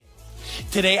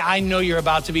Today, I know you're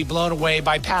about to be blown away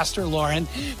by Pastor Lauren.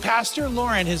 Pastor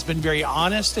Lauren has been very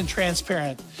honest and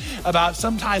transparent about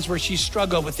sometimes where she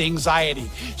struggled with anxiety.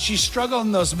 She struggled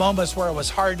in those moments where it was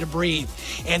hard to breathe.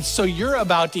 And so you're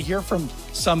about to hear from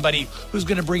somebody who's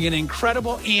going to bring an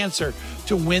incredible answer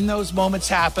to when those moments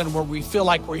happen where we feel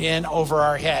like we're in over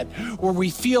our head, where we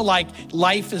feel like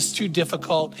life is too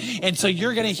difficult. And so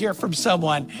you're going to hear from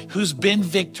someone who's been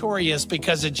victorious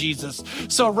because of Jesus.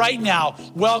 So right now,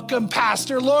 welcome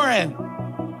Pastor Lauren. Good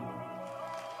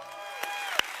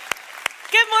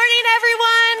morning,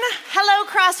 everyone. Hello,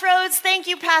 Crossroads. Thank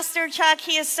you, Pastor Chuck.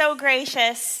 He is so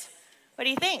gracious. What do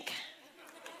you think?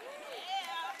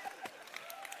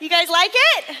 You guys like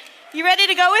it? You ready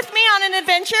to go with me on an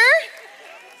adventure?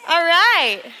 All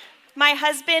right. My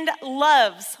husband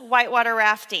loves whitewater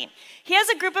rafting. He has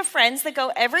a group of friends that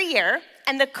go every year,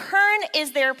 and the Kern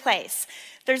is their place.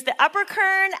 There's the upper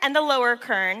Kern and the lower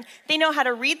Kern. They know how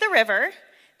to read the river.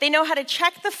 They know how to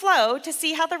check the flow to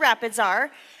see how the rapids are,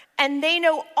 and they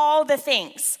know all the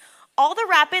things. All the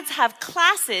rapids have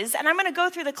classes, and I'm going to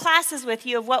go through the classes with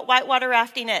you of what whitewater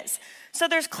rafting is. So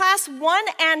there's class 1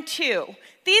 and 2.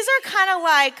 These are kind of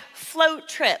like float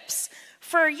trips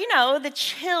for, the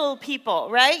chill people,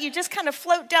 right? You just kind of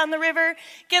float down the river,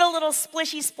 get a little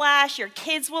splishy splash. Your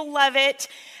kids will love it.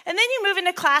 And then you move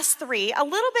into class 3, a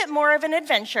little bit more of an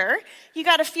adventure. You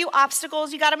got a few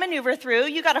obstacles you got to maneuver through.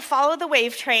 You got to follow the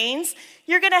wave trains.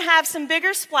 You're going to have some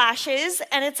bigger splashes,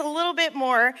 and it's a little bit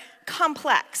more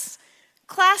complex.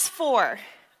 Class 4,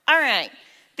 all right.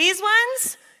 These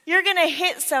ones, you're going to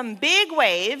hit some big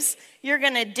waves. You're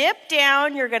going to dip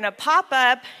down. You're going to pop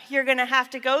up. You're going to have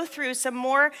to go through some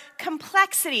more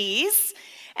complexities.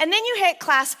 And then you hit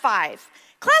class 5.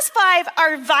 Class 5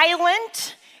 are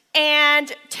violent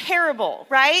and terrible,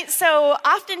 right? So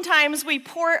oftentimes we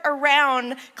port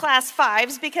around class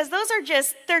 5s because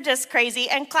they're just crazy.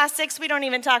 And class 6, we don't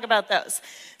even talk about those.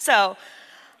 So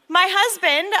my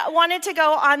husband wanted to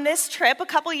go on this trip a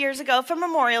couple years ago for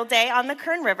Memorial Day on the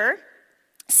Kern River.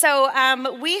 So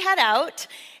we head out,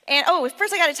 and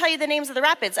first I got to tell you the names of the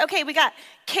rapids. Okay, we got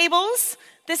Cables.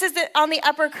 This is on the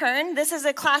upper Kern. This is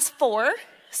a class 4.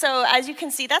 So as you can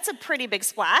see, that's a pretty big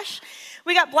splash.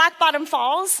 We got Black Bottom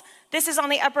Falls. This is on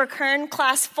the upper Kern,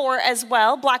 class 4 as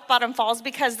well. Black Bottom Falls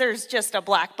because there's just a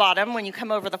black bottom when you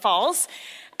come over the falls.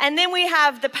 And then we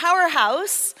have the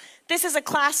Powerhouse. This is a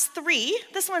class 3.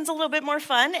 This one's a little bit more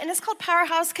fun, and it's called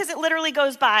Powerhouse because it literally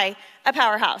goes by a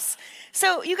powerhouse.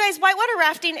 So you guys, whitewater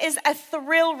rafting is a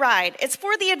thrill ride. It's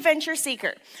for the adventure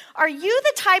seeker. Are you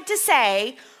the type to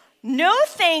say, no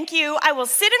thank you, I will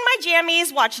sit in my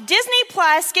jammies, watch Disney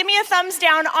Plus, give me a thumbs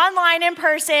down online in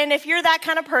person? If you're that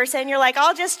kind of person, you're like,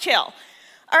 I'll just chill.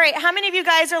 All right, how many of you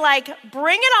guys are like,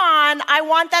 bring it on, I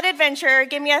want that adventure,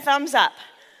 give me a thumbs up?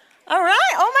 All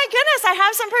right, oh my goodness, I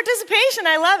have some participation,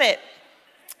 I love it.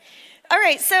 All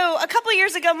right, so a couple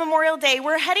years ago, Memorial Day,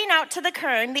 we're heading out to the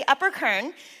Kern, the upper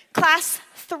Kern, class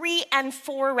 3 and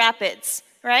 4 rapids,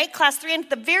 right? Class 3 and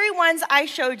the very ones I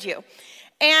showed you.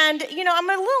 And, I'm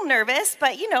a little nervous,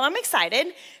 but, I'm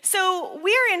excited. So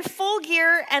we're in full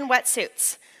gear and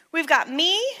wetsuits. We've got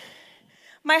me,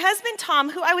 my husband,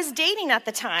 Tom, who I was dating at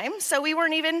the time, so we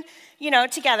weren't even,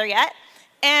 together yet.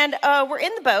 And we're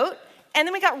in the boat. And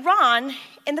then we got Ron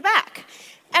in the back.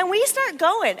 And we start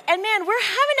going. And man, we're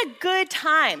having a good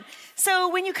time. So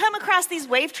when you come across these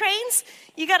wave trains,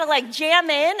 you got to jam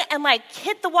in and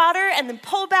hit the water and then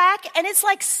pull back. And it's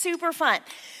super fun.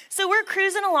 So we're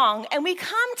cruising along and we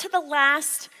come to the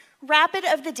last rapid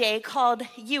of the day called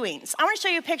Ewings. I want to show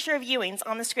you a picture of Ewings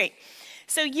on the screen.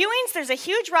 So Ewings, there's a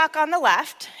huge rock on the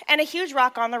left and a huge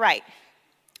rock on the right.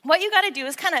 What you got to do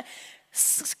is kind of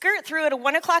skirt through at a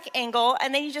 1 o'clock angle,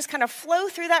 and then you just kind of flow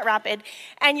through that rapid,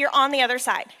 and you're on the other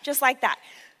side, just like that.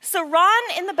 So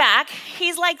Ron in the back,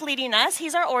 he's leading us,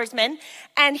 he's our oarsman,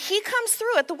 and he comes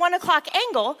through at the 1 o'clock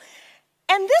angle,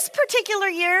 and this particular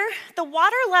year, the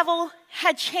water level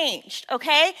had changed,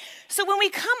 okay? So when we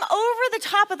come over the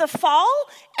top of the fall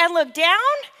and look down,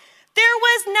 there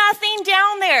was nothing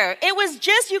down there. It was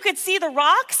just, you could see the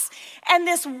rocks and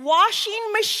this washing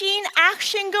machine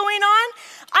action going on.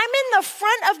 I'm in the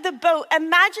front of the boat.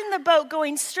 Imagine the boat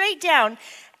going straight down,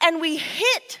 and we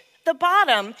hit the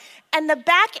bottom, and the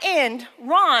back end,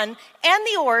 Ron, and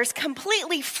the oars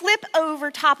completely flip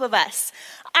over top of us.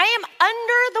 I am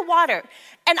under the water,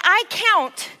 and I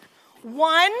count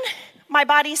 1, my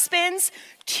body spins,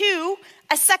 2,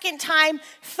 a second time,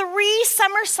 3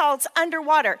 somersaults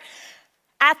underwater.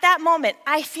 At that moment,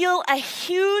 I feel a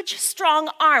huge, strong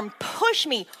arm push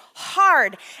me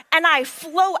hard, and I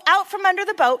flow out from under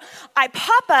the boat. I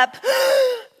pop up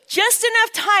just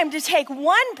enough time to take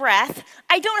one breath.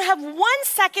 I don't have 1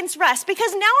 second's rest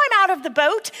because now I'm out of the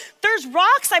boat. There's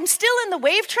rocks. I'm still in the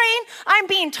wave train. I'm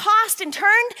being tossed and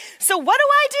turned. So what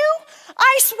do?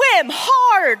 I swim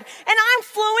hard and I'm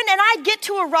flowing and I get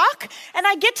to a rock and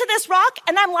I get to this rock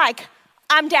and I'm like,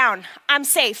 I'm down. I'm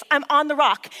safe. I'm on the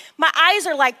rock. My eyes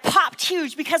are like popped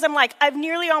huge because I'm like, I've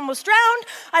nearly almost drowned.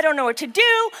 I don't know what to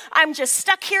do. I'm just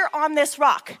stuck here on this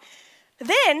rock.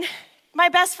 Then my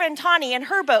best friend Tawny and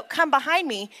her boat come behind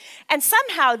me, and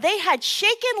somehow they had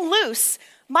shaken loose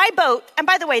my boat. And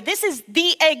by the way, this is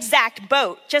the exact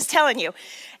boat, just telling you.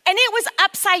 And it was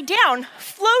upside down,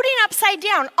 floating upside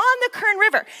down on the Kern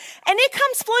River. And it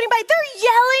comes floating by. They're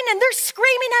yelling and they're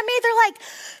screaming at me. They're like,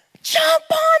 jump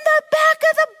on the back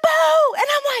of the boat. And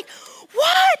I'm like,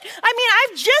 what? I mean,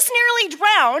 I've just nearly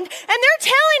drowned, and they're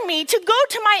telling me to go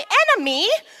to my enemy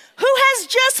who has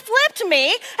just flipped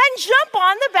me and jump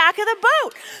on the back of the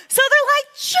boat. So they're like,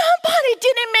 jump on. It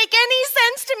didn't make any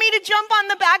sense to me to jump on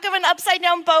the back of an upside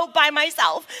down boat by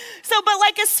myself. So, but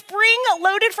like a spring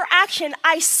loaded for action,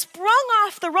 I sprung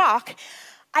off the rock.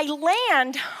 I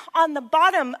land on the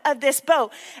bottom of this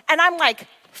boat, and I'm like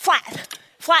flat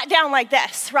down like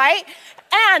this, right?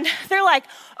 And they're like,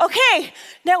 okay,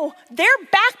 now they're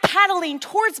back paddling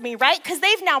towards me, right? Because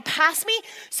they've now passed me.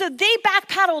 So they back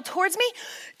paddle towards me.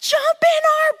 Jump in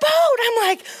our boat. I'm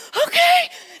like,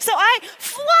 okay. So I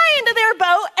fly into their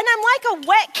boat and I'm like a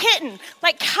wet kitten,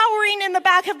 like cowering in the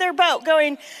back of their boat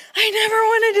going, I never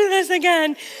want to do this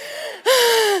again.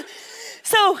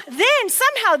 So then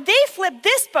somehow they flip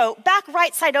this boat back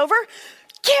right side over.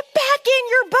 Get back in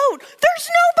your boat. There's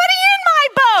nobody in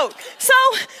my boat. So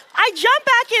I jump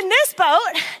back in this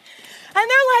boat, and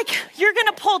they're like, you're going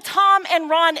to pull Tom and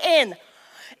Ron in.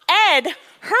 Ed,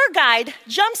 her guide,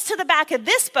 jumps to the back of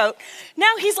this boat.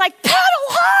 Now he's like, paddle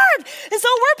hard. And so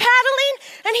we're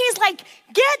paddling, and he's like,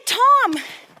 get Tom.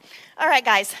 All right,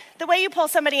 guys, the way you pull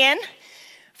somebody in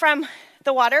from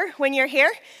the water when you're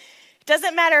here,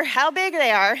 doesn't matter how big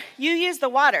they are, you use the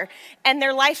water and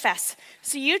their life vests.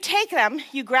 So you take them,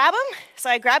 you grab them. So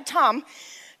I grab Tom,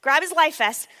 grab his life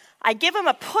vest. I give him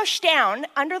a push down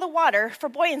under the water for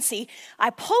buoyancy.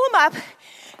 I pull them up,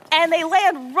 and they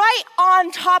land right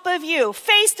on top of you,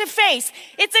 face to face.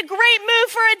 It's a great move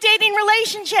for a dating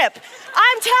relationship.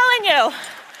 I'm telling you.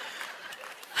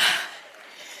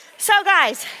 So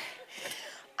guys,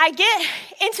 I get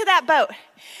into that boat,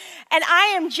 and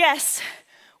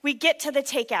we get to the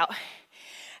takeout.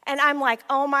 And I'm like,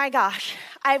 oh my gosh,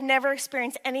 I've never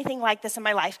experienced anything like this in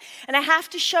my life. And I have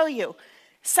to show you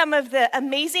some of the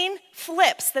amazing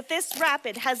flips that this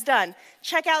rapid has done.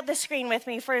 Check out the screen with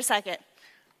me for a second.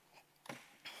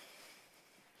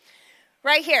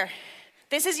 Right here,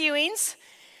 this is Ewing's,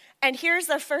 and here's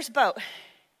the first boat.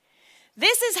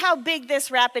 This is how big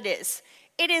this rapid is.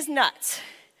 It is nuts.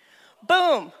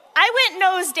 Boom. I went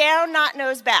nose down, not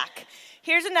nose back.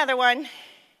 Here's another one.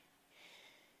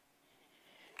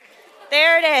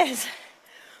 There it is.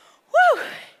 Woo!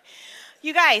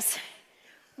 You guys,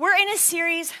 we're in a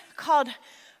series called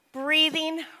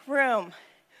Breathing Room.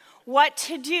 What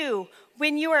to do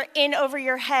when you are in over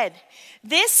your head.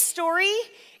 This story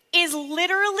is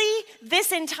literally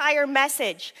this entire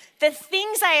message. The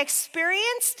things I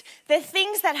experienced, the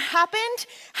things that happened.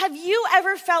 Have you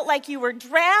ever felt like you were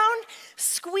drowned,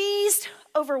 squeezed,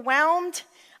 overwhelmed?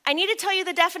 I need to tell you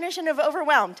the definition of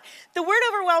overwhelmed. The word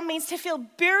overwhelmed means to feel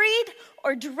buried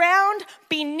or drowned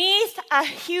beneath a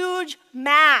huge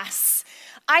mass.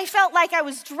 I felt like I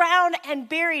was drowned and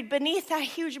buried beneath a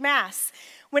huge mass.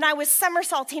 When I was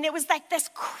somersaulting, it was like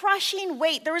this crushing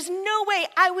weight. There was no way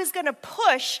I was going to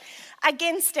push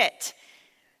against it.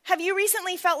 Have you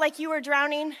recently felt like you were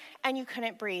drowning and you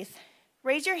couldn't breathe?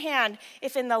 Raise your hand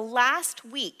if in the last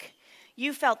week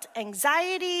you felt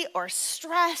anxiety or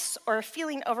stress or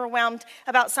feeling overwhelmed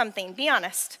about something. Be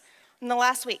honest, in the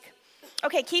last week.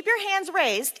 Okay, keep your hands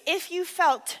raised if you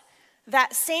felt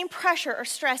that same pressure or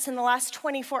stress in the last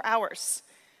 24 hours.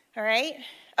 All right?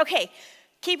 Okay,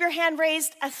 keep your hand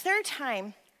raised a third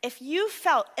time if you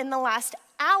felt in the last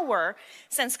hour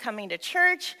since coming to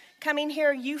church, coming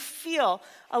here, you feel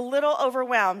a little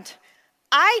overwhelmed.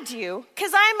 I do,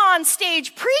 because I'm on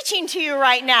stage preaching to you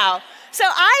right now. So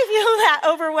I feel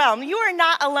that overwhelmed. You are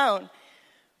not alone.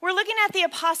 We're looking at the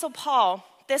Apostle Paul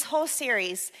this whole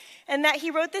series, and that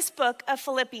he wrote this book of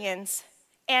Philippians,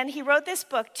 and he wrote this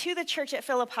book to the church at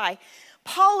Philippi.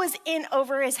 Paul was in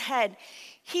over his head.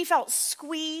 He felt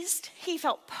squeezed. He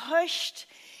felt pushed.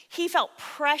 He felt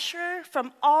pressure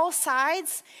from all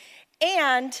sides,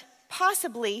 and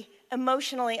possibly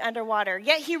emotionally underwater.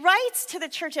 Yet he writes to the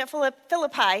church at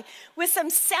Philippi with some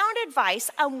sound advice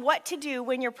on what to do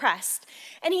when you're pressed.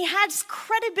 And he has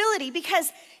credibility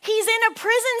because he's in a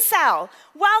prison cell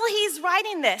while he's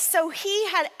writing this. So he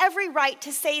had every right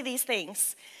to say these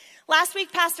things. Last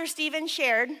week, Pastor Stephen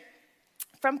shared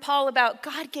from Paul about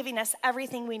God giving us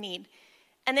everything we need.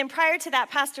 And then prior to that,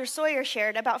 Pastor Sawyer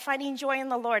shared about finding joy in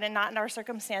the Lord and not in our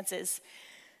circumstances.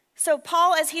 So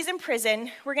Paul, as he's in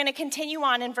prison, we're going to continue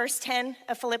on in verse 10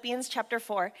 of Philippians chapter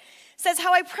 4, says,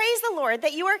 "How I praise the Lord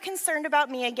that you are concerned about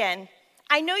me again.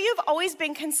 I know you've always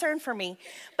been concerned for me,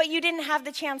 but you didn't have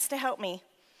the chance to help me."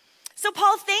 So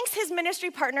Paul thanks his ministry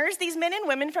partners, these men and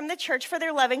women from the church, for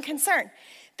their love and concern.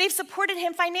 They've supported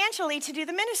him financially to do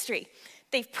the ministry.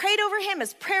 They've prayed over him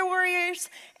as prayer warriors,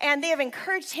 and they have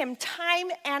encouraged him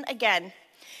time and again.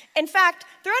 In fact,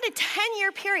 throughout a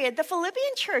 10-year period, the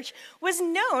Philippian church was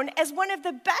known as one of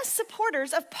the best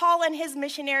supporters of Paul and his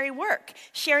missionary work,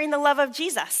 sharing the love of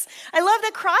Jesus. I love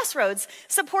that Crossroads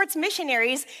supports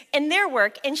missionaries in their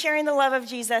work and sharing the love of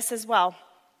Jesus as well.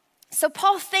 So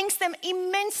Paul thanks them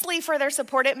immensely for their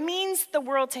support. It means the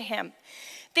world to him.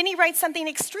 Then he writes something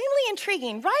extremely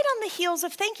intriguing. Right on the heels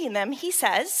of thanking them, he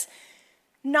says,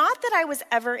 "Not that I was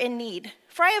ever in need,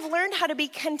 for I have learned how to be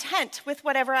content with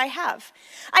whatever I have.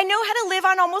 I know how to live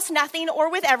on almost nothing or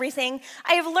with everything.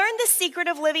 I have learned the secret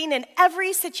of living in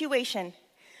every situation,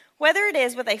 whether it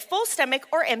is with a full stomach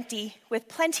or empty, with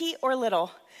plenty or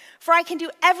little. For I can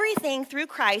do everything through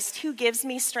Christ who gives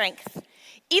me strength.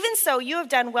 Even so, you have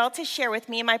done well to share with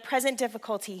me in my present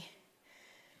difficulty."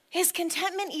 Is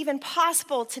contentment even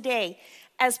possible today?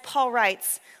 As Paul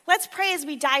writes, let's pray as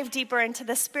we dive deeper into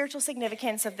the spiritual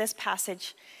significance of this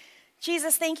passage.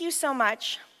 Jesus, thank you so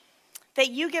much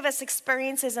that you give us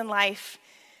experiences in life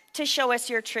to show us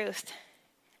your truth.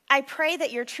 I pray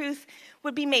that your truth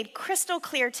would be made crystal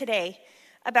clear today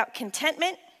about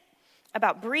contentment,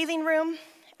 about breathing room,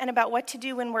 and about what to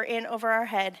do when we're in over our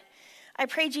head. I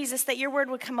pray, Jesus, that your word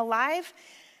would come alive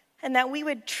and that we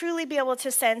would truly be able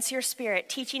to sense your spirit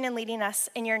teaching and leading us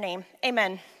in your name.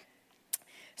 Amen.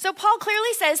 So Paul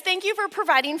clearly says, thank you for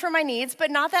providing for my needs,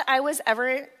 but not that I was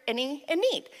ever in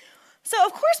need. So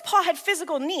of course Paul had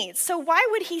physical needs, so why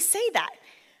would he say that?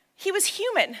 He was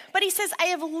human, but he says, I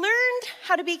have learned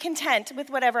how to be content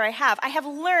with whatever I have. I have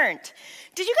learned.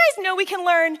 Did you guys know we can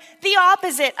learn the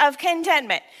opposite of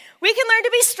contentment? We can learn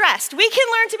to be stressed. We can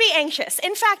learn to be anxious.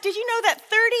 In fact, did you know that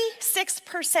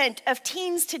 36% of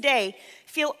teens today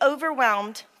feel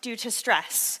overwhelmed due to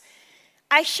stress?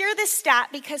 I share this stat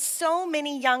because so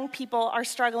many young people are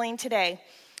struggling today.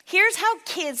 Here's how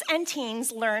kids and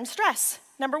teens learn stress.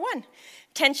 Number one,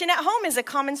 tension at home is a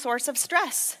common source of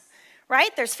stress,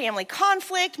 right? There's family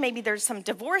conflict, maybe there's some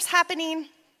divorce happening.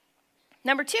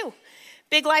 Number two,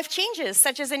 big life changes,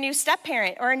 such as a new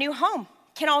step-parent or a new home,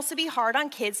 can also be hard on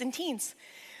kids and teens.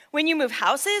 When you move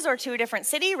houses or to a different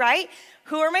city, right?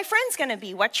 Who are my friends gonna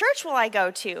be? What church will I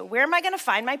go to? Where am I gonna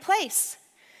find my place?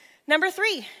 Number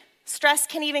three, stress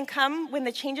can even come when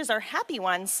the changes are happy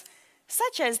ones,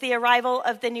 such as the arrival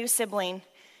of the new sibling.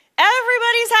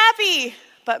 Everybody's happy,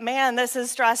 but man, this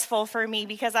is stressful for me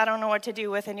because I don't know what to do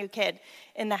with a new kid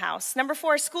in the house. Number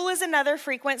four, school is another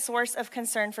frequent source of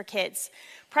concern for kids.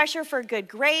 Pressure for good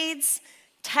grades,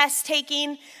 test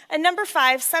taking. And number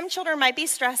five, some children might be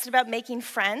stressed about making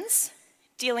friends,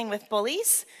 dealing with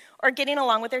bullies, or getting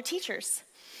along with their teachers.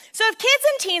 So if kids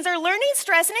and teens are learning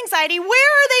stress and anxiety, where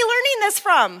are they learning this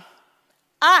from?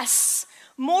 Us.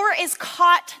 More is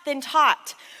caught than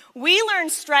taught. We learn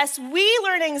stress, we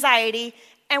learn anxiety,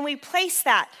 and we place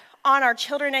that on our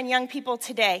children and young people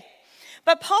today.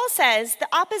 But Paul says the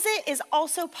opposite is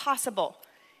also possible.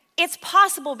 It's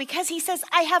possible because he says,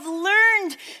 I have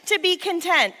learned to be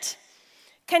content.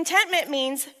 Contentment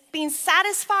means being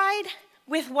satisfied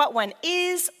with what one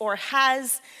is or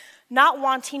has, not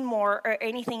wanting more or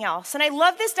anything else. And I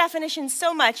love this definition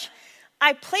so much,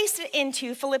 I placed it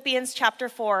into Philippians chapter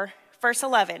 4, verse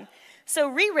 11. So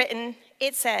rewritten,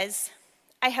 it says,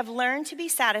 I have learned to be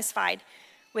satisfied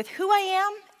with who I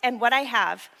am and what I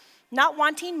have, not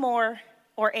wanting more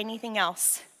or anything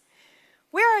else.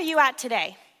 Where are you at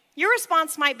today? Your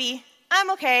response might be,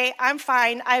 I'm okay, I'm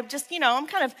fine, I'm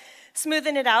kind of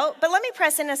smoothing it out. But let me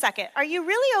press in a second. Are you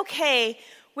really okay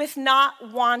with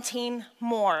not wanting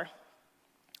more?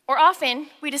 Or often,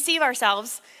 we deceive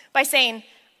ourselves by saying,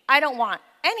 I don't want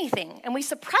anything, and we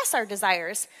suppress our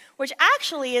desires, which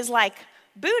actually is like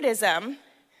Buddhism,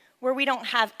 where we don't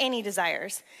have any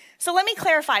desires. So let me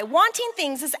clarify. Wanting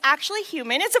things is actually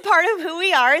human. It's a part of who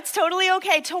we are. It's totally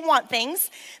okay to want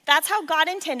things. That's how God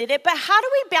intended it. But how do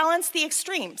we balance the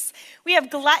extremes? We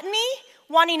have gluttony,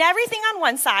 wanting everything on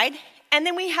one side, And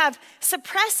then we have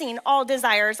suppressing all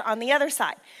desires on the other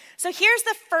side. So here's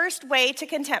the first way to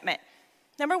contentment.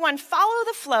 Number one, follow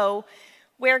the flow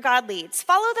where God leads.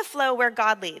 Follow the flow where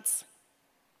God leads.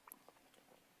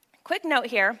 Quick note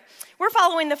here, we're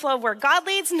following the flow where God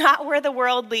leads, not where the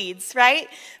world leads, right?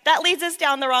 That leads us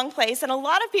down the wrong place, and a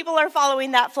lot of people are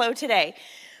following that flow today.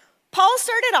 Paul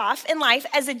started off in life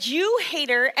as a Jew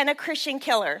hater and a Christian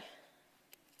killer.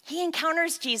 He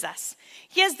encounters Jesus.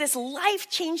 He has this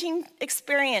life-changing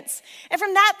experience. And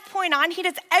from that point on, he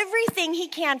does everything he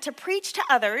can to preach to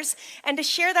others and to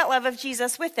share that love of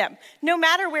Jesus with them, no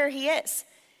matter where he is.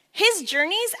 His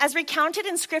journeys, as recounted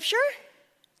in Scripture,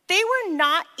 they were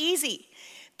not easy.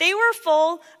 They were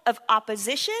full of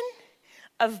opposition,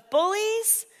 of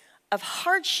bullies, of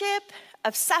hardship,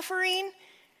 of suffering.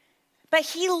 But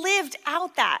he lived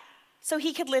out that so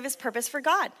he could live his purpose for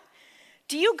God.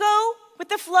 Do you go with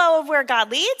the flow of where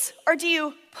God leads, or do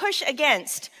you push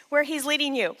against where he's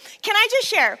leading you? Can I just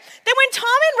share that when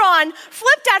Tom and Ron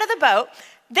flipped out of the boat,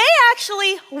 they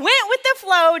actually went with the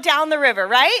flow down the river,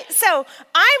 right? So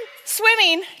I'm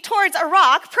swimming towards a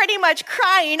rock, pretty much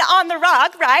crying on the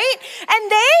rock, right?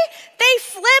 And they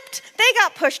flipped, they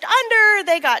got pushed under,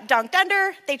 they got dunked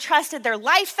under, they trusted their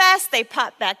life vest, they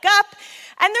popped back up,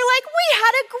 and they're like, we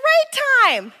had a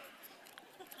great time.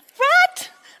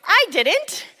 What? I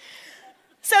didn't.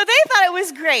 So they thought it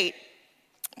was great.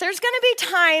 There's gonna be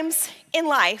times in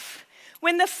life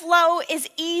when the flow is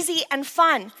easy and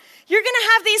fun. You're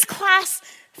gonna have these class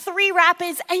 3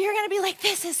 rapids and you're gonna be like,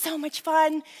 this is so much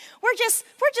fun. We're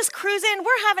just cruising,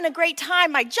 we're having a great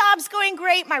time. My job's going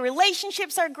great, my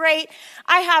relationships are great.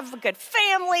 I have a good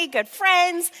family, good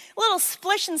friends, a little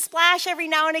splish and splash every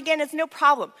now and again, it's no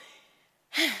problem.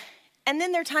 And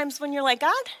then there are times when you're like,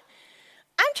 God,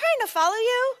 I'm trying to follow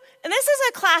you, and this is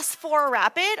a class 4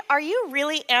 rapid. Are you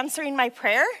really answering my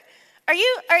prayer? Are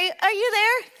you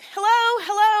there?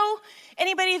 Hello?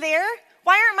 Anybody there?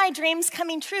 Why aren't my dreams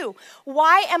coming true?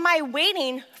 Why am I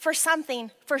waiting for something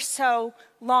for so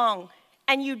long?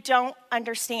 And you don't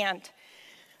understand.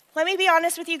 Let me be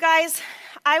honest with you guys.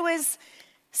 I was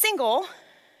single,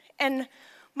 and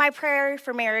my prayer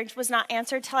for marriage was not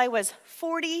answered till I was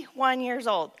 41 years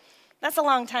old. That's a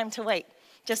long time to wait,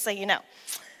 just so you know.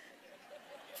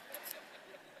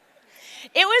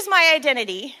 It was my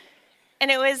identity,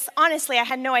 and it was, honestly, I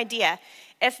had no idea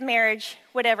if marriage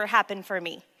would ever happen for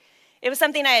me. It was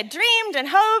something I had dreamed and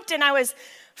hoped, and I was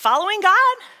following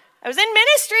God. I was in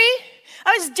ministry.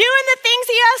 I was doing the things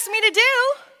he asked me to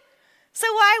do. So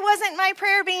why wasn't my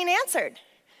prayer being answered?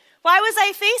 Why was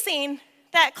I facing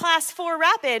that class 4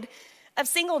 rapid of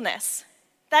singleness?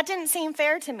 That didn't seem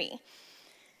fair to me.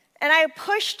 And I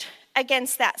pushed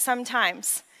against that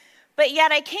sometimes. But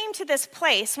yet I came to this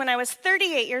place when I was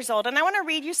 38 years old, and I want to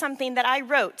read you something that I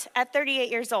wrote at 38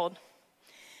 years old.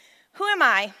 Who am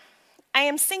I? I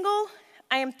am single.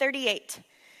 I am 38.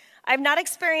 I've not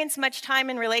experienced much time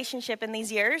in relationship in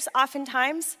these years.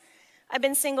 Oftentimes, I've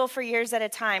been single for years at a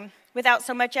time without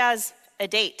so much as a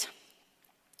date.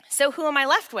 So who am I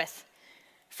left with?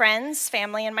 Friends,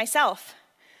 family, and myself.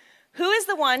 Who is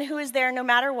the one who is there no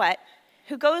matter what,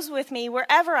 who goes with me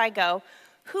wherever I go,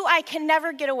 who I can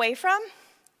never get away from?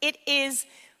 It is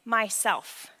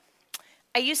myself.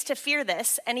 I used to fear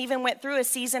this and even went through a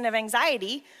season of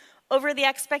anxiety over the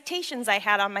expectations I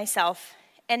had on myself.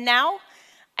 And now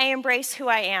I embrace who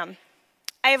I am.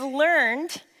 I have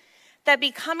learned that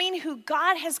becoming who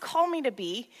God has called me to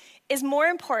be is more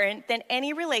important than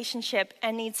any relationship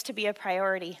and needs to be a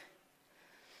priority.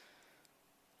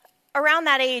 Around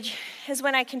that age is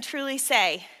when I can truly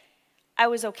say, I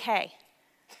was okay.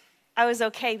 I was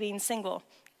okay being single.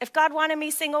 If God wanted me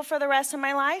single for the rest of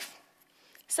my life,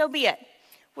 so be it.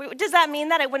 Does that mean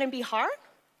that it wouldn't be hard?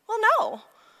 Well, no.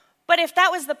 But if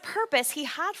that was the purpose he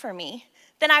had for me,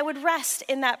 then I would rest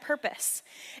in that purpose.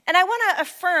 And I want to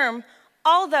affirm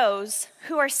all those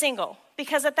who are single,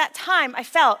 because at that time I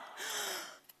felt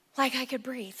like I could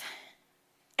breathe.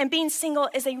 And being single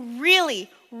is a really,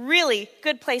 really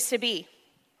good place to be.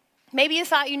 Maybe you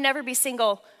thought you'd never be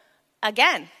single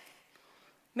again.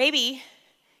 Maybe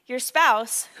your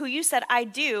spouse, who you said I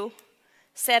do,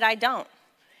 said I don't.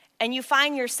 And you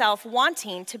find yourself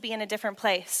wanting to be in a different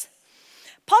place.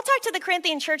 Paul talked to the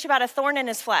Corinthian church about a thorn in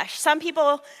his flesh. Some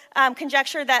people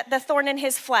conjecture that the thorn in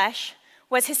his flesh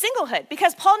was his singlehood,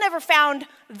 because Paul never found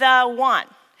the one.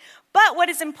 But what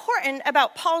is important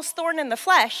about Paul's thorn in the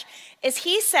flesh is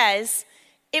he says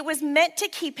it was meant to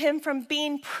keep him from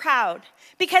being proud,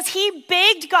 because he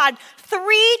begged God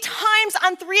 3 times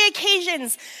on 3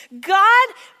 occasions, God,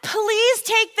 please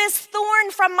take this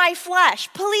thorn from my flesh.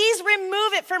 Please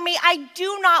remove it from me. I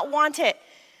do not want it.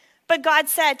 But God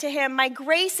said to him, my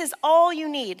grace is all you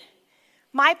need.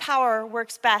 My power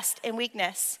works best in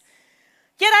weakness.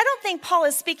 Yet I don't think Paul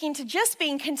is speaking to just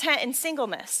being content in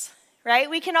singleness, right?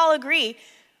 We can all agree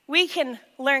we can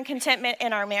learn contentment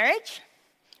in our marriage,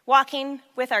 walking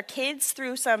with our kids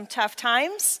through some tough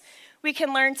times. We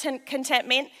can learn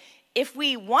contentment if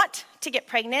we want to get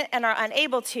pregnant and are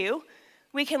unable to.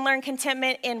 We can learn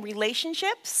contentment in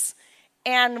relationships,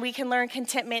 and we can learn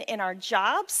contentment in our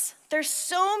jobs. There's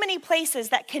so many places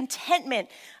that contentment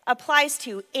applies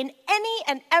to in any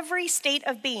and every state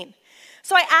of being.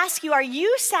 So I ask you, are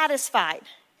you satisfied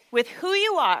with who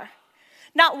you are,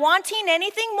 not wanting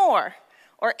anything more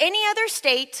or any other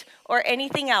state or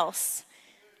anything else?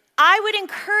 I would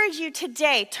encourage you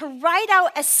today to write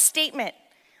out a statement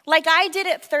like I did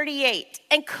at 38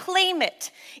 and claim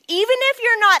it. Even if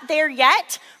you're not there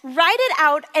yet, write it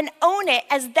out and own it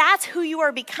as that's who you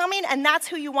are becoming and that's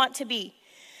who you want to be.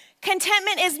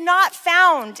 Contentment is not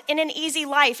found in an easy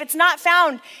life. It's not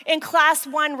found in Class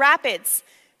 1 Rapids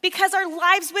because our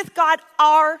lives with God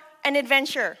are an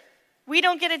adventure. We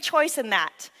don't get a choice in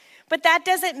that. But that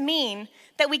doesn't mean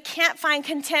that we can't find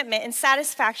contentment and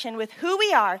satisfaction with who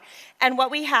we are and what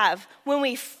we have when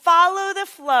we follow the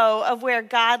flow of where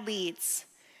God leads.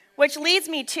 Which leads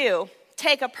me to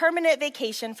take a permanent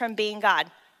vacation from being God.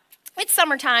 It's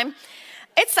summertime.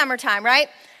 It's summertime, right?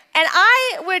 And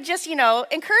I would just,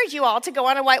 encourage you all to go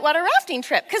on a whitewater rafting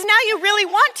trip because now you really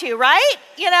want to, right?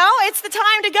 It's the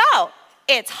time to go.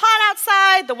 It's hot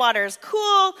outside. The water is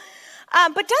cool.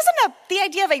 But doesn't the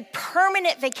idea of a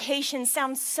permanent vacation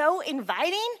sound so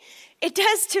inviting? It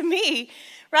does to me,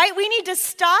 right? We need to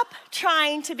stop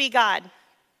trying to be God.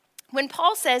 When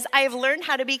Paul says, I have learned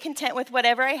how to be content with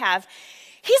whatever I have,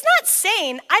 he's not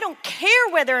saying, I don't care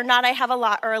whether or not I have a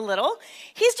lot or a little.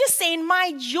 He's just saying,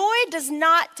 my joy does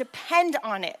not depend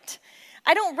on it.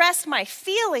 I don't rest my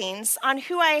feelings on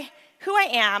who I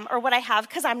am or what I have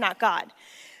because I'm not God.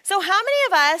 So how many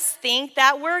of us think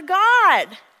that we're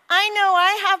God? I know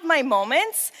I have my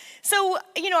moments. So,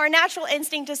 our natural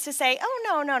instinct is to say,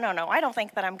 oh, no, I don't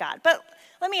think that I'm God. But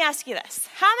let me ask you this.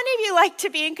 How many of you like to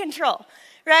be in control,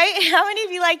 right? How many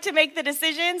of you like to make the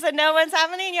decisions and know what's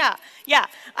happening? Yeah,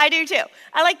 I do too.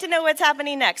 I like to know what's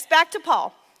happening next. Back to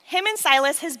Paul. Him and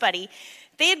Silas, his buddy,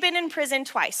 they had been in prison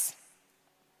twice.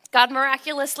 God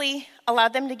miraculously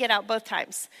allowed them to get out both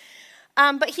times.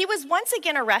 But he was once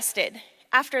again arrested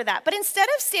after that. But instead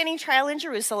of standing trial in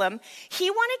Jerusalem, he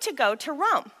wanted to go to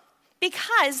Rome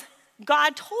because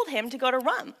God told him to go to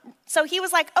Rome. So he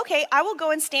was like, okay, I will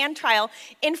go and stand trial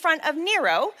in front of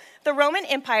Nero, the Roman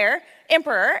emperor,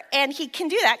 and he can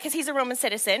do that because he's a Roman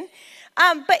citizen.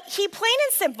 But he, plain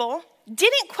and simple,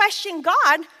 didn't question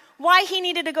God why he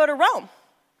needed to go to Rome.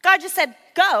 God just said,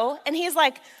 go, and he's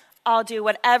like, I'll do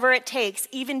whatever it takes,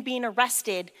 even being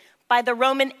arrested by the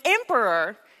Roman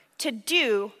emperor, to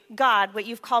do, God, what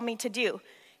you've called me to do.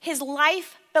 His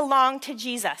life belonged to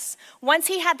Jesus. Once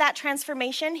he had that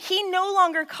transformation, he no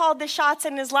longer called the shots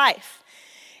in his life.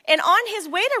 And on his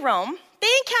way to Rome, they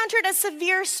encountered a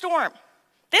severe storm.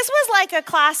 This was like a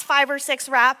class 5 or 6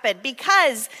 rapid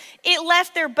because it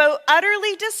left their boat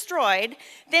utterly destroyed,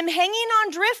 them hanging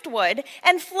on driftwood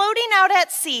and floating out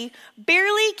at sea,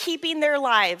 barely keeping their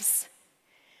lives.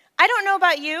 I don't know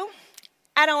about you.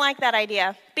 I don't like that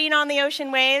idea. Being on the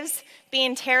ocean waves,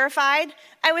 being terrified.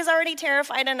 I was already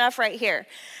terrified enough right here.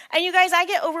 And you guys, I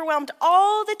get overwhelmed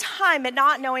all the time at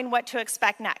not knowing what to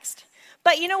expect next.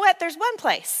 But you know what? There's one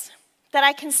place that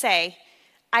I can say,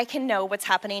 I can know what's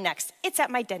happening next. It's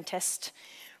at my dentist,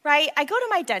 right? I go to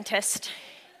my dentist,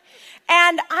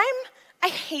 and I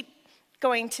hate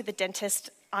going to the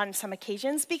dentist on some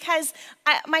occasions because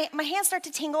my hands start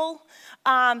to tingle.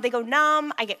 They go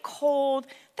numb. I get cold.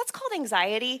 That's called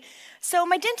anxiety. So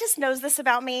my dentist knows this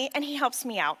about me, and he helps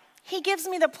me out. He gives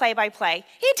me the play-by-play.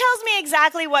 He tells me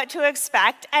exactly what to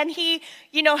expect, and he,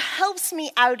 helps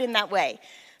me out in that way.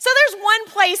 So there's one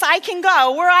place I can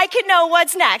go where I can know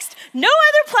what's next. No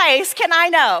other place can I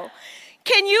know.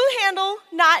 Can you handle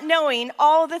not knowing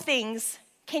all the things?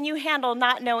 Can you handle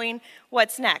not knowing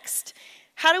what's next?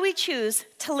 How do we choose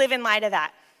to live in light of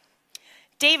that?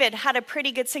 David had a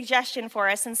pretty good suggestion for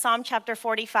us in Psalm chapter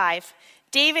 45.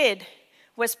 David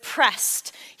was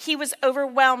pressed. He was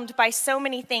overwhelmed by so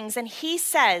many things, and he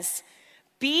says,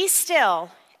 be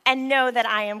still and know that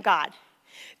I am God.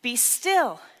 Be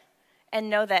still and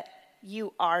know that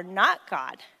you are not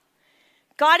God.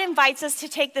 God invites us to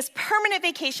take this permanent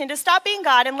vacation, to stop being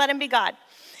God and let him be God.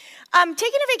 Taking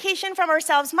a vacation from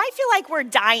ourselves might feel like we're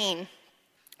dying,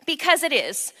 because it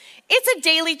is. It's a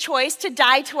daily choice to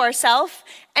die to ourselves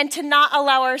and to not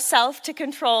allow ourselves to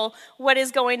control what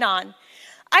is going on.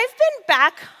 I've been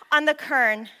back on the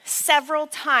Kern several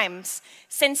times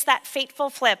since that fateful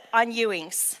flip on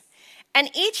Ewing's. And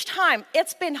each time,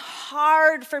 it's been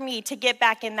hard for me to get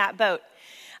back in that boat.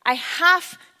 I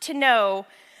have to know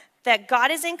that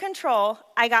God is in control.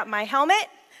 I got my helmet,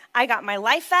 I got my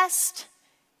life vest,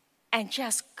 and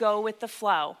just go with the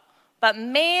flow. But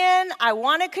man, I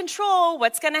want to control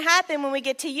what's going to happen when we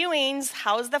get to Ewing's.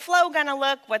 How's the flow going to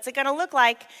look? What's it going to look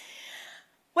like?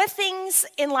 What things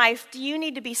in life do you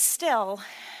need to be still,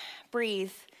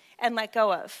 breathe, and let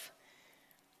go of?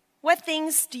 What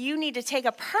things do you need to take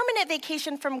a permanent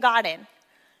vacation from God in?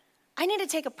 I need to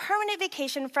take a permanent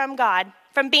vacation from God,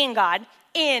 from being God,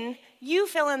 in you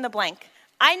fill in the blank.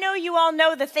 I know you all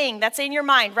know the thing that's in your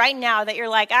mind right now that you're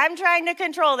like, I'm trying to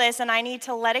control this and I need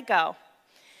to let it go.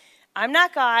 I'm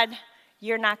not God,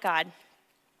 you're not God.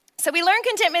 So we learn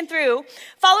contentment through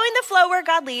following the flow where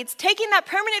God leads, taking that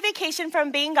permanent vacation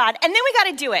from being God, and then we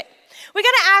got to do it. We got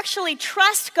to actually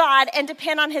trust God and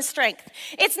depend on his strength.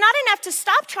 It's not enough to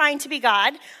stop trying to be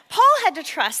God. Paul had to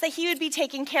trust that he would be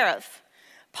taken care of.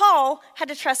 Paul had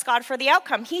to trust God for the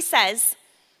outcome. He says,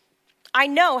 I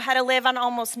know how to live on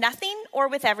almost nothing or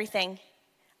with everything.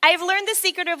 I have learned the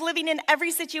secret of living in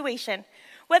every situation,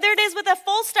 whether it is with a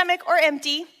full stomach or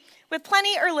empty, with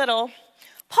plenty or little.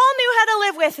 Paul knew how to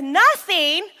live with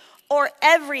nothing or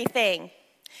everything.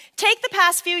 Take the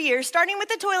past few years, starting with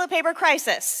the toilet paper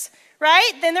crisis,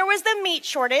 right? Then there was the meat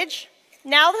shortage.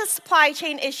 Now the supply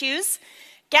chain issues.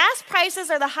 Gas prices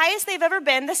are the highest they've ever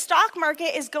been. The stock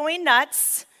market is going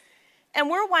nuts. And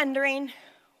we're wondering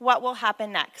what will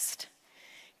happen next.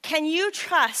 Can you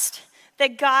trust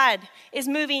that God is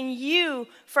moving you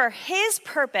for his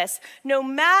purpose, no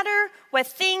matter what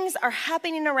things are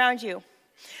happening around you?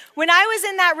 When I was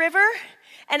in that river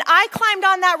and I climbed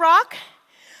on that rock,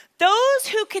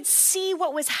 those who could see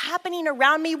what was happening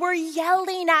around me were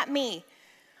yelling at me.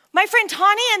 My friend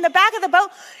Tani in the back of the boat,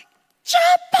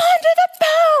 jump onto the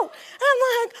boat. And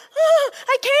I'm like, oh,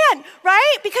 I can't,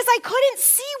 right? Because I couldn't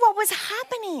see what was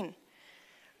happening.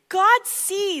 God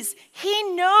sees,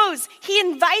 he knows, he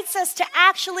invites us to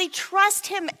actually trust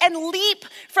him and leap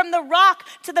from the rock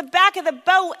to the back of the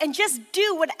boat and just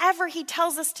do whatever he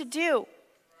tells us to do.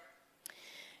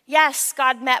 Yes,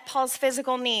 God met Paul's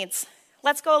physical needs.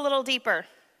 Let's go a little deeper.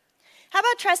 How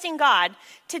about trusting God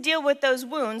to deal with those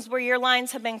wounds where your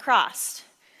lines have been crossed?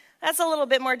 That's a little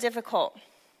bit more difficult.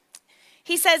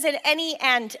 He says, in any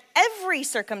and every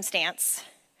circumstance,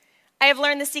 I have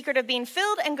learned the secret of being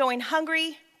filled and going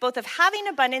hungry, both of having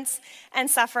abundance and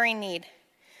suffering need.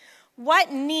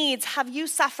 What needs have you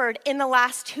suffered in the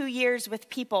last 2 years with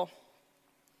people?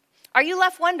 Are you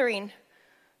left wondering,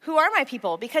 who are my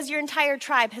people? Because your entire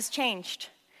tribe has changed,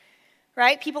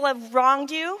 right? People have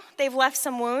wronged you. They've left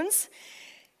some wounds.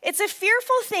 It's a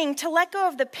fearful thing to let go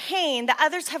of the pain that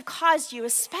others have caused you,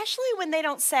 especially when they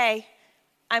don't say,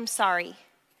 I'm sorry.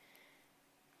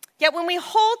 Yet when we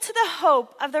hold to the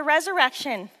hope of the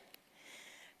resurrection,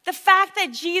 the fact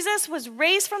that Jesus was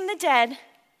raised from the dead,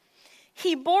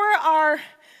 he bore our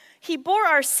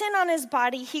sin on his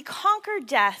body, he conquered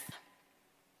death.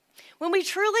 When we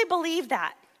truly believe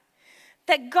that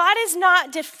God is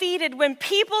not defeated when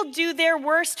people do their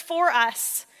worst for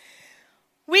us,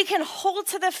 we can hold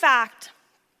to the fact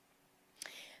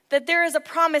that there is a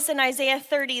promise in Isaiah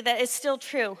 30 that is still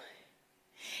true.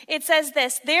 It says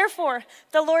this, therefore,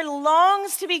 the Lord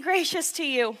longs to be gracious to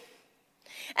you,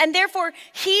 and therefore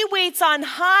he waits on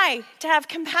high to have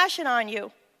compassion on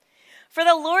you. For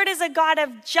the Lord is a God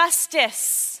of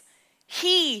justice.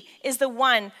 He is the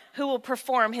one who will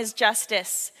perform his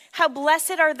justice. How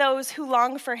blessed are those who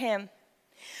long for him.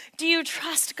 Do you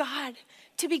trust God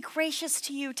to be gracious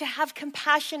to you, to have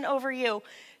compassion over you,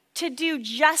 to do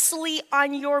justly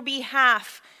on your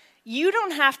behalf? You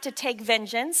don't have to take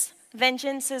vengeance.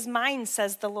 Vengeance is mine,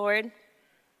 says the Lord.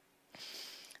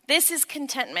 This is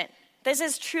contentment. This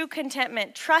is true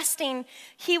contentment, trusting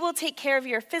he will take care of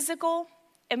your physical,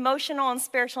 emotional, and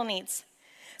spiritual needs.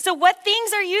 So what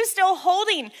things are you still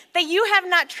holding that you have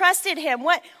not trusted him?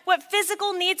 What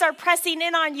physical needs are pressing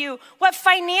in on you? What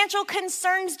financial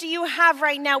concerns do you have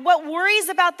right now? What worries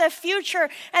about the future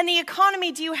and the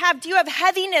economy do you have? Do you have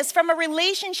heaviness from a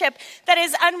relationship that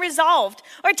is unresolved,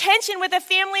 or tension with a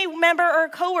family member or a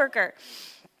coworker?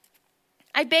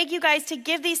 I beg you guys to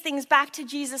give these things back to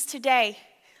Jesus today.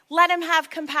 Let him have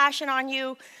compassion on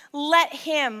you. Let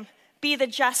him be the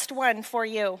just one for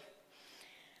you.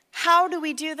 How do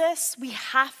we do this? We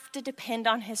have to depend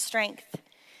on his strength.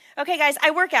 Okay, guys,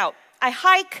 I work out. I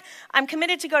hike. I'm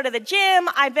committed to go to the gym.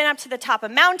 I've been up to the top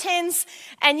of mountains.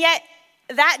 And yet,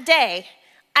 that day,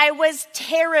 I was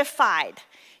terrified,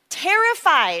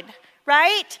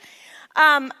 right?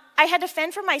 I had to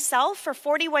fend for myself for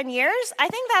 41 years. I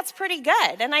think that's pretty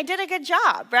good, and I did a good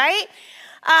job, right?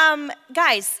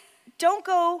 Guys, don't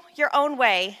go your own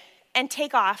way and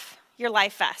take off your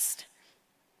life vest.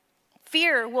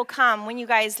 Fear will come when you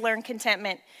guys learn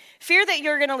contentment. Fear that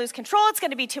you're going to lose control, it's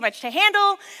going to be too much to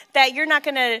handle, that you're not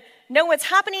going to know what's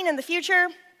happening in the future.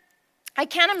 I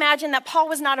can't imagine that Paul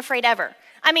was not afraid ever.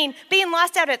 I mean, being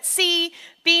lost out at sea,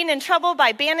 being in trouble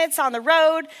by bandits on the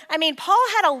road. I mean, Paul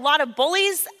had a lot of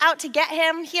bullies out to get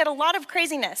him. He had a lot of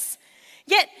craziness.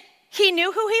 Yet, he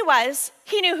knew who he was,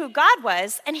 he knew who God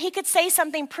was, and he could say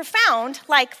something profound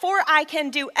like, "For I can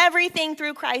do everything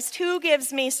through Christ who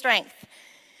gives me strength."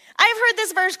 I've heard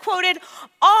this verse quoted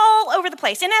all over the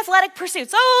place in athletic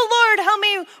pursuits. "Oh, Lord, help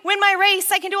me win my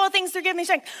race. I can do all things through giving me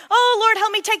strength. Oh, Lord,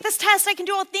 help me take this test. I can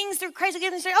do all things through Christ who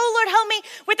gives me strength. Oh, Lord, help me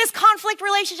with this conflict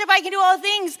relationship. I can do all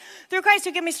things through Christ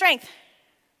who gives me strength."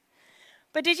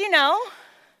 But did you know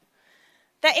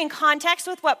that in context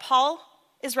with what Paul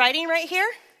is writing right here,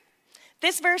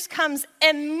 this verse comes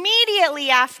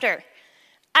immediately after,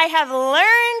 "I have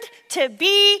learned to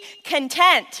be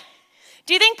content."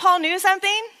 Do you think Paul knew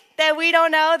something that we don't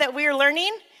know, that we're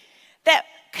learning? That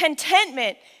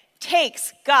contentment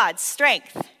takes God's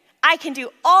strength. I can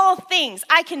do all things.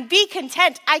 I can be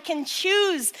content. I can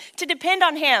choose to depend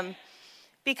on him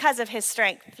because of his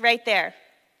strength right there.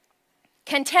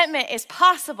 Contentment is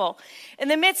possible in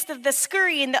the midst of the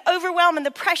scurry and the overwhelm and the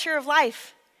pressure of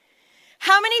life.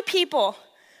 How many people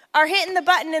are hitting the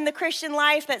button in the Christian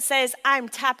life that says, "I'm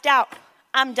tapped out.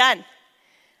 I'm done.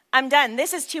 I'm done.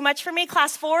 This is too much for me.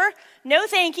 Class 4, no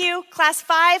thank you. Class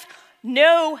 5,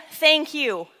 no thank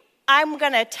you. I'm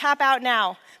going to tap out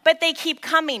now." But they keep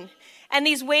coming, and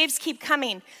these waves keep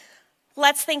coming.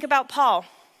 Let's think about Paul.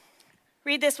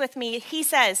 Read this with me. He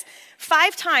says,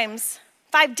 5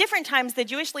 different times the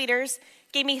Jewish leaders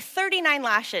gave me 39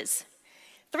 lashes.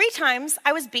 3 times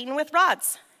I was beaten with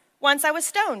rods. Once I was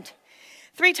stoned.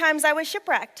 3 times I was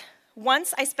shipwrecked.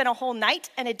 Once I spent a whole night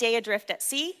and a day adrift at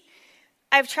sea.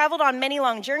 I have traveled on many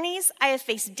long journeys. I have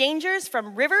faced dangers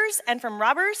from rivers and from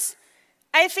robbers.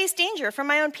 I have faced danger from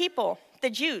my own people, the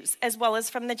Jews, as well as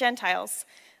from the Gentiles.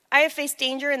 I have faced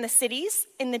danger in the cities,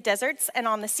 in the deserts, and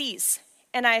on the seas.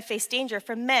 And I have faced danger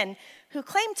from men who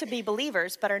claim to be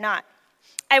believers but are not.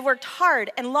 I have worked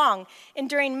hard and long,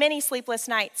 enduring many sleepless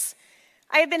nights.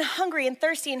 I have been hungry and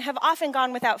thirsty and have often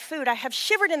gone without food. I have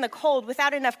shivered in the cold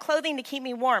without enough clothing to keep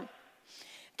me warm.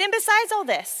 Then besides all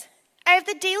this, I have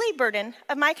the daily burden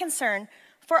of my concern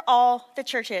for all the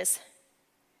churches.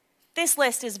 This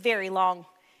list is very long.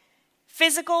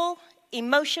 Physical,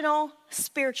 emotional,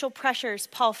 spiritual pressures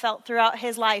Paul felt throughout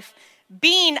his life,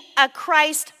 being a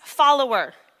Christ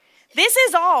follower. This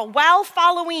is all while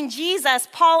following Jesus.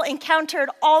 Paul encountered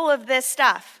all of this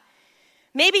stuff.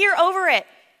 Maybe you're over it.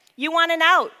 You want an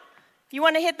out. You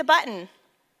want to hit the button.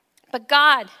 But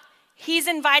God, he's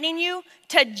inviting you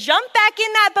to jump back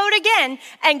in that boat again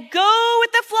and go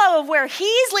with the flow of where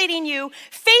he's leading you,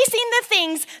 facing the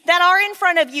things that are in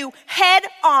front of you head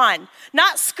on.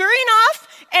 Not scurrying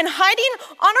off and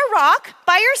hiding on a rock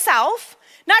by yourself,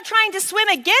 not trying to swim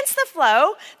against the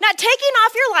flow, not taking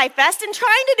off your life vest and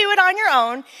trying to do it on your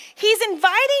own. He's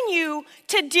inviting you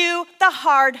to do the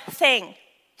hard thing.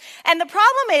 And the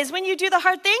problem is when you do the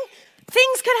hard thing,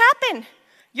 things could happen.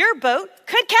 Your boat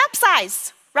could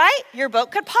capsize. Right? Your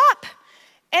boat could pop.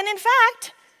 And in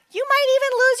fact, you might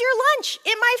even lose your lunch.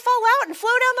 It might fall out and flow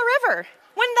down the river.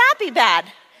 Wouldn't that be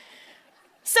bad?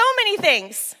 So many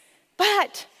things.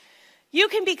 But you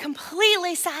can be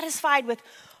completely satisfied with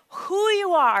who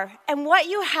you are and what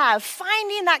you have,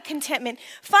 finding that contentment,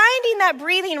 finding that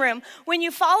breathing room when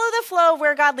you follow the flow of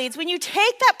where God leads, when you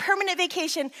take that permanent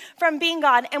vacation from being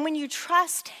God, and when you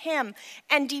trust him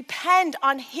and depend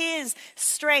on his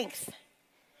strength.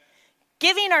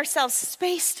 Giving ourselves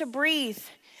space to breathe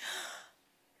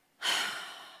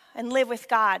and live with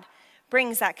God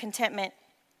brings that contentment.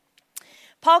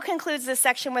 Paul concludes this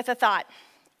section with a thought.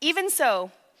 "Even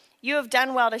so, you have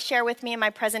done well to share with me in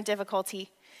my present difficulty."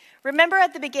 Remember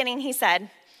at the beginning he said,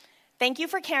 "Thank you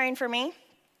for caring for me."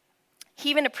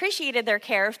 He even appreciated their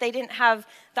care if they didn't have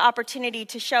the opportunity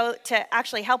to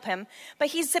actually help him. But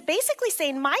he's basically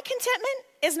saying, my contentment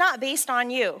is not based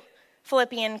on you,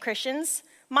 Philippian Christians.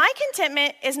 My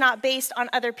contentment is not based on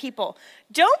other people.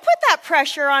 Don't put that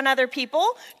pressure on other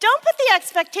people. Don't put the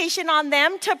expectation on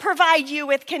them to provide you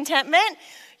with contentment.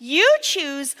 You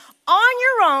choose on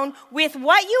your own with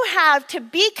what you have to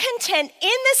be content in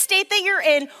the state that you're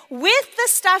in with the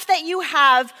stuff that you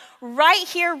have right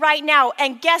here, right now.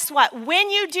 And guess what? When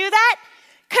you do that,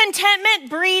 contentment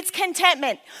breeds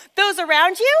contentment. Those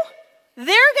around you,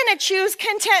 they're going to choose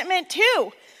contentment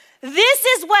too. This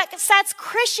is what sets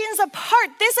Christians apart.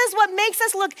 This is what makes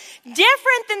us look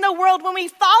different than the world when we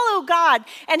follow God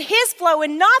and his flow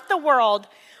and not the world.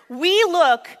 We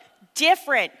look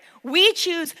different. We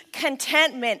choose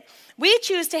contentment. We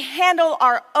choose to handle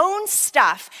our own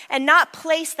stuff and not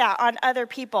place that on other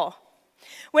people.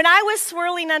 When I was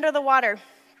swirling under the water,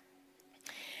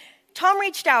 Tom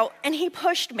reached out and he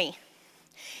pushed me.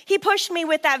 He pushed me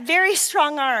with that very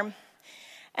strong arm.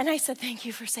 And I said, thank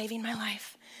you for saving my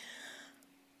life.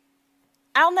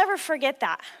 I'll never forget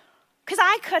that because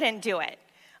I couldn't do it.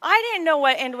 I didn't know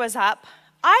what end was up.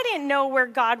 I didn't know where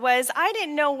God was. I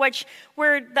didn't know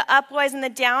where the up was and the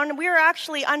down. We were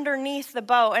actually underneath the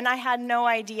boat, and I had no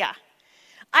idea.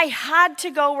 I had to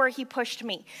go where he pushed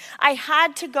me. I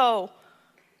had to go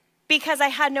because I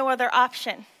had no other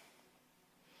option.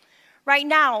 Right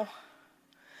now,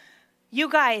 you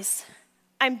guys,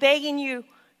 I'm begging you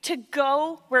to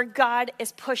go where God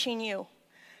is pushing you.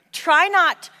 Try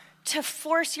not to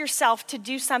force yourself to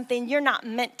do something you're not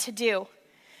meant to do.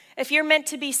 If you're meant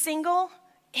to be single,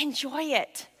 enjoy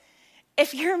it.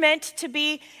 If you're meant to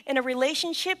be in a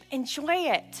relationship, enjoy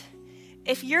it.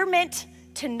 If you're meant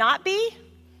to not be,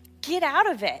 get out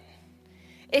of it.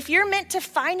 If you're meant to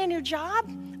find a new job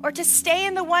or to stay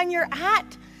in the one you're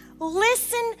at,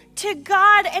 listen to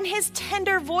God and his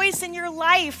tender voice in your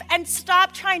life and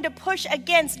stop trying to push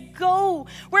against. Go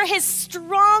where his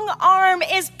strong arm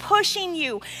is pushing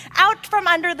you out from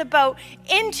under the boat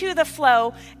into the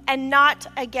flow and not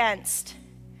against.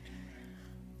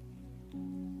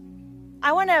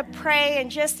 I want to pray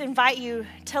and just invite you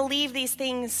to leave these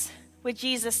things with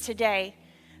Jesus today.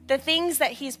 The things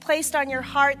that he's placed on your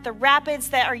heart, the rapids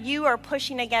that you are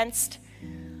pushing against.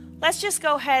 Let's just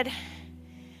go ahead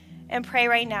and pray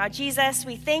right now. Jesus,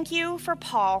 we thank you for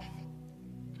Paul,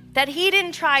 that he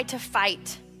didn't try to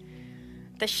fight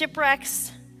the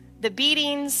shipwrecks, the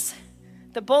beatings,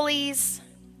 the bullies,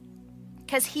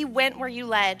 because he went where you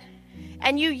led.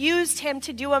 And you used him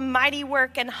to do a mighty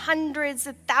work, and hundreds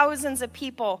of thousands of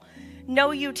people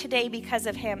know you today because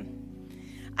of him.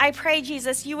 I pray,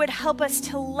 Jesus, you would help us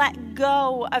to let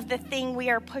go of the thing we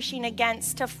are pushing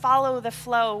against, to follow the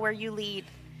flow where you lead.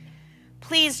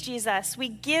 Please, Jesus, we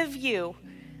give you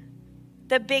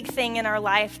the big thing in our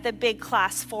life, the big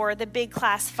class 4, the big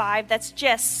class 5, that's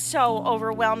just so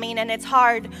overwhelming and it's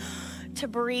hard to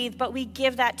breathe, but we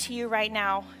give that to you right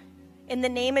now. In the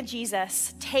name of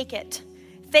Jesus, take it.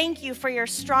 Thank you for your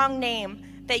strong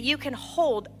name that you can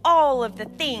hold all of the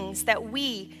things that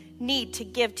we need to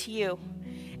give to you.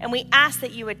 And we ask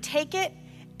that you would take it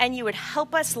and you would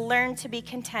help us learn to be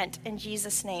content in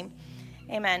Jesus' name.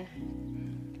 Amen.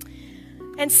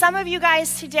 And some of you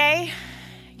guys today,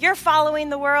 you're following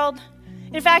the world.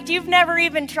 In fact, you've never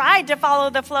even tried to follow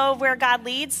the flow of where God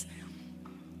leads,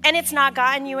 and it's not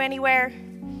gotten you anywhere.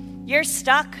 You're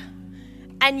stuck,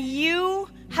 and you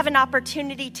have an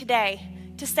opportunity today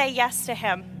to say yes to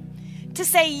him, to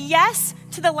say yes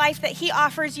to the life that he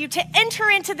offers you, to enter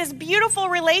into this beautiful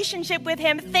relationship with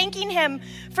him, thanking him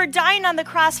for dying on the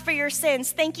cross for your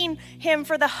sins, thanking him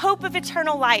for the hope of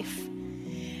eternal life.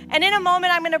 And in a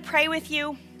moment, I'm going to pray with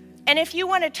you. And if you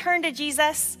want to turn to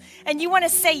Jesus and you want to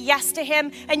say yes to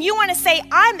him and you want to say,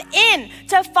 I'm in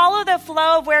to follow the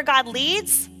flow of where God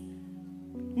leads,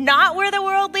 not where the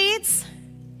world leads,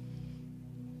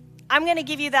 I'm going to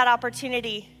give you that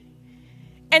opportunity.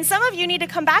 And some of you need to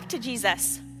come back to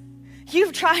Jesus.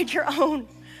 You've tried your own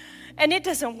and it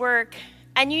doesn't work.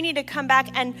 And you need to come back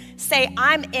and say,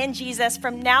 I'm in Jesus.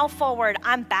 From now forward,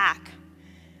 I'm back.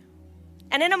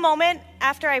 And in a moment,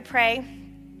 after I pray,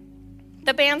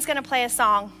 the band's gonna play a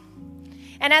song.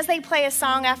 And as they play a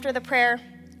song after the prayer,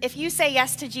 if you say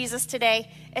yes to Jesus today,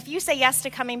 if you say yes to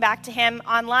coming back to him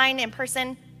online, in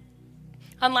person,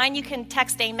 online you can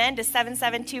text amen to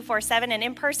 77247, and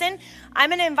in person, I'm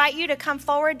gonna invite you to come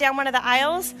forward down one of the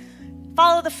aisles,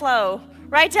 follow the flow,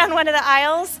 right down one of the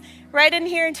aisles, right in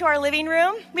here into our living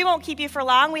room. We won't keep you for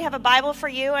long. We have a Bible for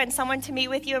you and someone to meet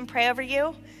with you and pray over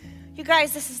you. You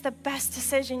guys, this is the best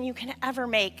decision you can ever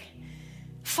make.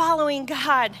 Following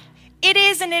God. It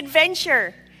is an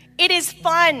adventure. It is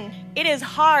fun. It is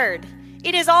hard.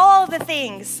 It is all the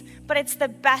things, but it's the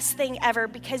best thing ever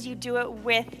because you do it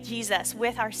with Jesus,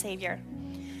 with our Savior.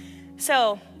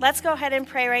 So let's go ahead and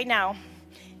pray right now.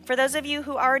 For those of you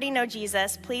who already know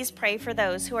Jesus, please pray for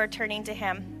those who are turning to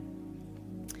him.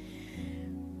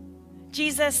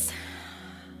 Jesus,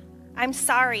 I'm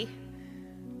sorry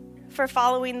for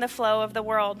following the flow of the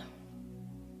world.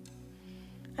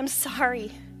 I'm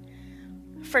sorry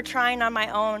for trying on my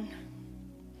own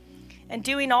and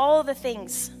doing all the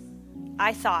things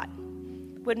I thought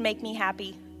would make me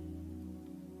happy.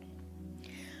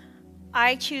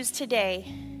 I choose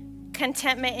today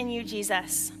contentment in you,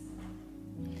 Jesus.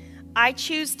 I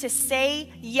choose to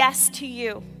say yes to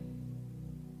you.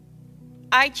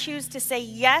 I choose to say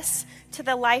yes to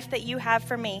the life that you have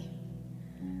for me,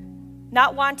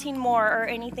 not wanting more or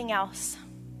anything else.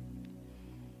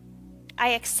 I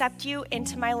accept you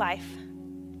into my life.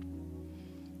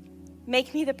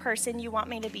 Make me the person you want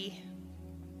me to be.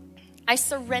 I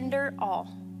surrender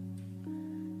all.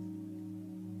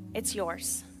 It's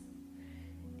yours.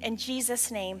 In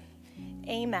Jesus' name,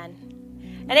 amen.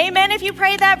 And amen if you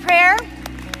prayed that prayer.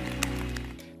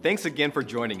 Thanks again for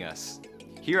joining us.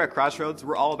 Here at Crossroads,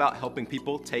 we're all about helping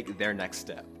people take their next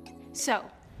step. So,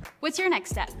 what's your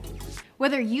next step?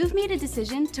 Whether you've made a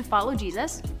decision to follow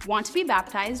Jesus, want to be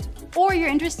baptized, or you're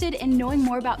interested in knowing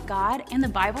more about God and the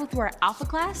Bible through our Alpha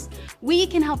class, we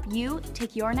can help you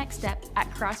take your next step at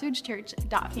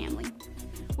crossroadschurch.family.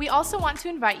 We also want to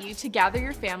invite you to gather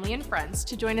your family and friends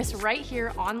to join us right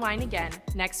here online again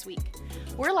next week.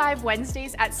 We're live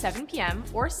Wednesdays at 7 p.m.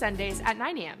 or Sundays at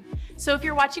 9 a.m. So if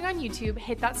you're watching on YouTube,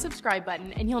 hit that subscribe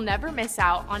button and you'll never miss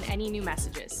out on any new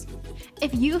messages.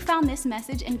 If you found this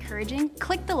message encouraging,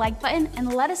 click the like button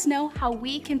and let us know how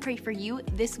we can pray for you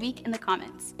this week in the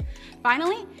comments.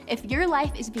 Finally, if your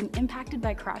life is being impacted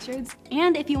by Crossroads,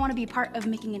 and if you want to be part of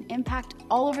making an impact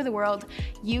all over the world,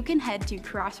 you can head to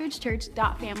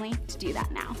crossroadschurch.family to do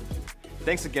that now.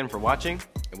 Thanks again for watching,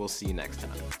 and we'll see you next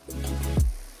time.